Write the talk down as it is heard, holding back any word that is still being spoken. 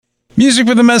Music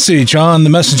with a message on the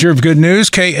Messenger of Good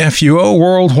News, KFUO,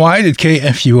 worldwide at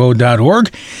kfuo.org.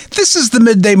 This is the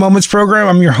Midday Moments program.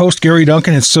 I'm your host, Gary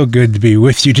Duncan. It's so good to be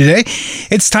with you today.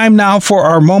 It's time now for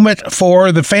our Moment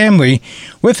for the Family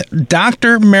with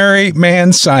Dr. Mary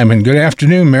Manz Simon. Good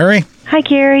afternoon, Mary. Hi,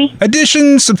 Gary.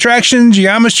 Addition, subtraction,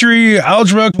 geometry,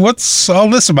 algebra. What's all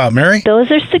this about, Mary?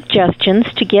 Those are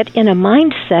suggestions to get in a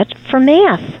mindset for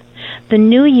math. The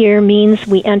new year means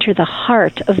we enter the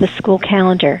heart of the school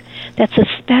calendar. That's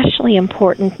especially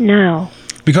important now.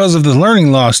 Because of the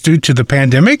learning loss due to the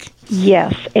pandemic?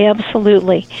 Yes,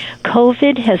 absolutely.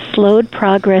 COVID has slowed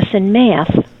progress in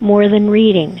math more than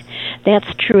reading.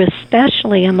 That's true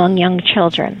especially among young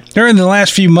children. During the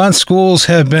last few months, schools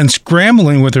have been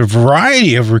scrambling with a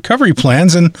variety of recovery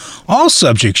plans in all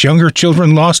subjects. Younger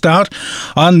children lost out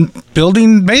on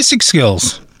building basic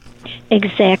skills.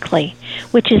 Exactly,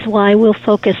 which is why we'll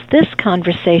focus this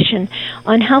conversation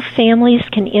on how families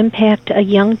can impact a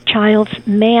young child's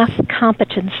math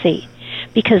competency,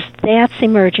 because that's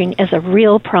emerging as a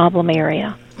real problem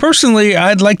area. Personally,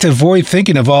 I'd like to avoid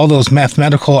thinking of all those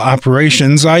mathematical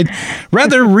operations. I'd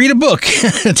rather read a book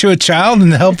to a child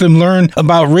and help them learn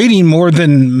about reading more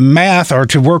than math, or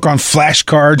to work on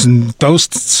flashcards and those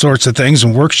sorts of things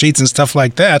and worksheets and stuff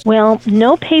like that. Well,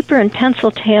 no paper and pencil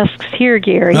tasks here,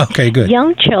 Gary. Okay, good.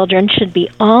 Young children should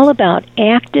be all about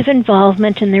active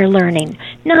involvement in their learning,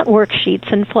 not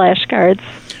worksheets and flashcards.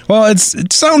 Well, it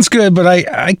sounds good, but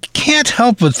I can't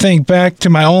help but think back to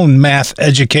my own math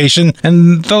education,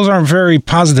 and those aren't very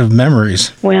positive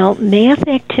memories. Well, math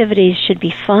activities should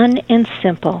be fun and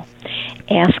simple.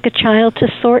 Ask a child to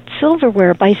sort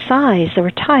silverware by size or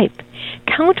type.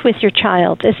 Count with your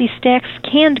child as he stacks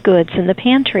canned goods in the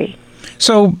pantry.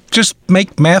 So just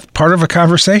make math part of a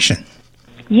conversation.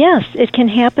 Yes, it can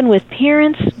happen with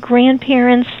parents,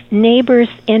 grandparents, neighbors,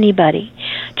 anybody.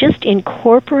 Just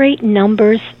incorporate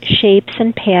numbers, shapes,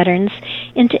 and patterns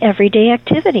into everyday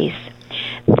activities.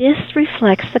 This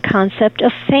reflects the concept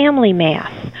of family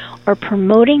math, or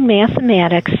promoting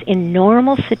mathematics in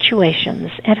normal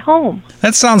situations at home.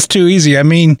 That sounds too easy. I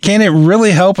mean, can it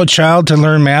really help a child to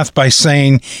learn math by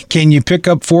saying, can you pick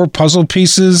up 4 puzzle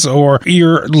pieces, or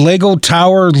your Lego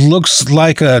tower looks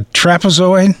like a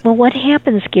trapezoid? Well, what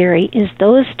happens, Gary, is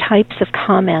those types of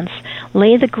comments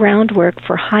lay the groundwork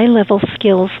for high-level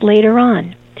skills later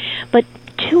on. But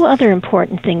 2 other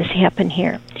important things happen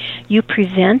here. You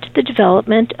prevent the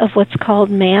development of what's called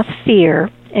math fear,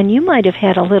 and you might have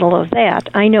had a little of that.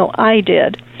 I know I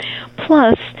did.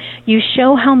 Plus, you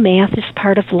show how math is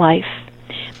part of life.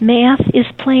 Math is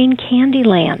playing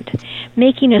Candyland,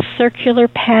 making a circular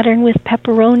pattern with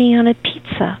pepperoni on a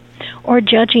pizza, or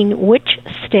judging which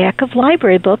stack of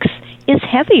library books is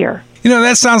heavier. You know,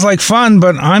 that sounds like fun,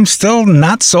 but I'm still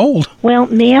not sold. Well,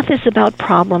 math is about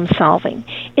problem solving.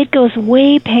 It goes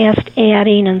way past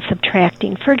adding and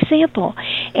subtracting. For example,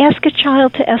 ask a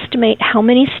child to estimate how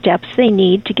many steps they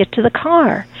need to get to the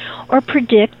car, or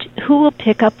predict who will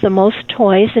pick up the most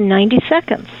toys in 90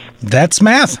 seconds. That's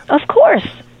math. Of course.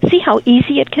 See how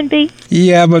easy it can be?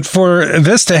 Yeah, but for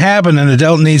this to happen, an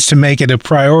adult needs to make it a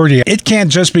priority. It can't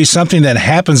just be something that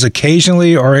happens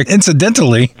occasionally or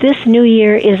incidentally. This new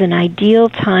year is an ideal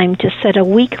time to set a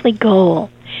weekly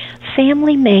goal.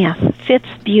 Family math fits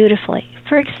beautifully.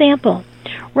 For example,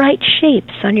 write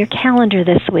shapes on your calendar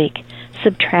this week,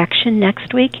 subtraction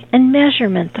next week, and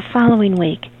measurement the following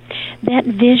week. That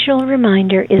visual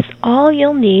reminder is all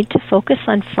you'll need to focus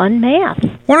on fun math.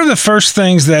 One of the first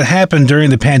things that happened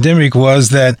during the pandemic was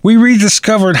that we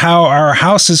rediscovered how our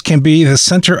houses can be the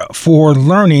center for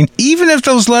learning. Even if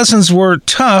those lessons were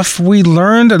tough, we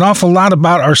learned an awful lot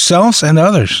about ourselves and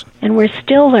others. And we're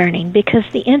still learning because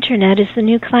the internet is the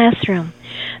new classroom.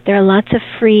 There are lots of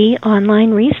free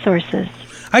online resources.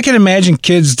 I can imagine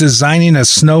kids designing a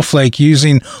snowflake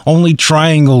using only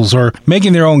triangles, or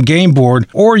making their own game board,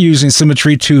 or using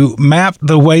symmetry to map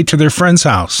the way to their friend's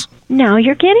house. Now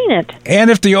you're getting it. And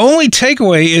if the only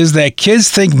takeaway is that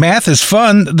kids think math is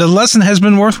fun, the lesson has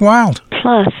been worthwhile.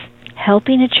 Plus,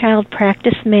 helping a child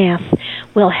practice math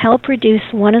will help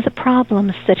reduce one of the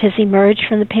problems that has emerged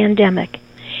from the pandemic.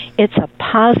 It's a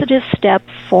positive step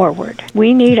forward.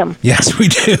 We need them. Yes, we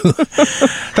do.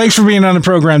 Thanks for being on the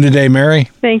program today, Mary.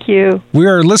 Thank you. We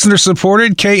are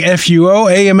listener-supported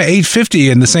KFUO AM 850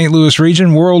 in the St. Louis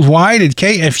region, worldwide at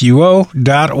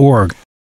kfuo.org.